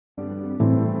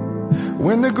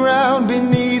When the ground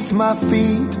beneath my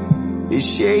feet is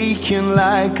shaking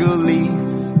like a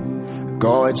leaf,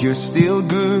 God, you're still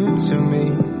good to me.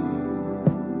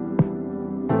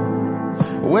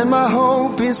 When my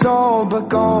hope is all but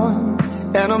gone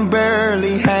and I'm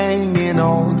barely hanging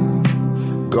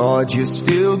on, God, you're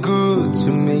still good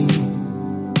to me.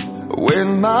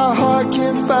 When my heart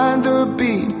can't find the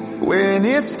beat, when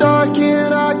it's dark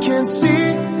and I can't see,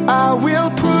 I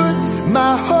will put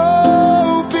my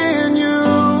hope in you.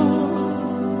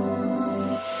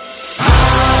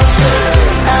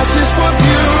 Ashes for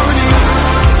beauty,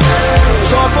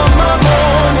 joy for my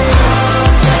mourning.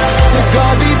 To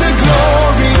God be the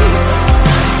glory,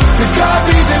 to God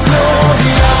be the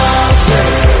glory. I'll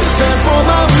take sin for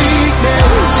my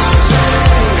weakness,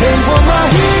 pain for my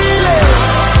healing.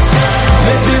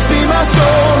 Let this be my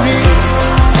story,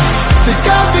 to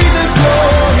God be the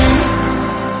glory.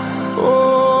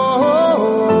 Oh,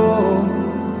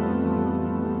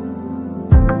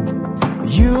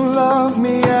 you love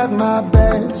me at my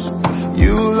best,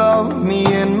 you love me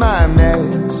in my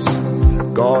mess.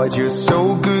 God, you're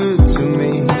so good to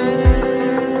me.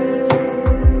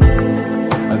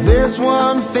 There's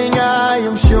one thing I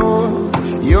am sure,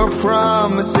 your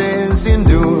promises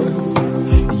endure.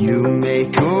 You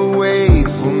make a way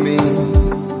for me.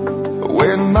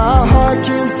 When my heart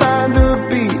can't find the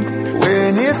beat,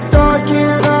 when it's dark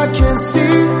and I can't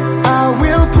see, I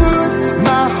will put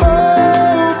my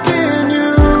hope in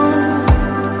you.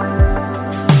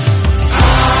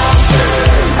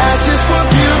 Ashes for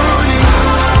beauty,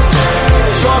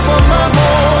 joy for my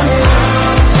mourning.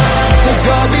 To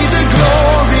God be the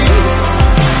glory,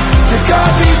 to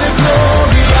God be the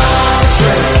glory. I'll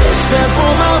trade sin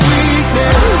for my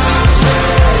weakness,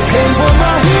 pain for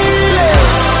my healing.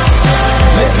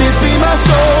 Let this be my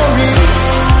story,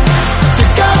 to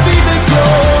God be the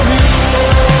glory,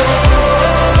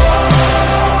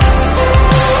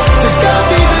 to God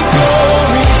be the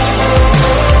glory.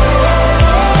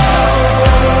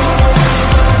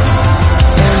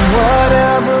 And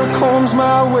whatever comes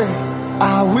my way,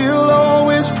 I will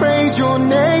always praise your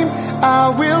name. I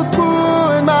will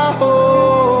put my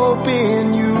hope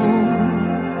in you.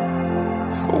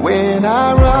 When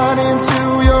I run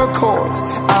into your courts,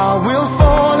 I will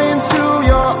fall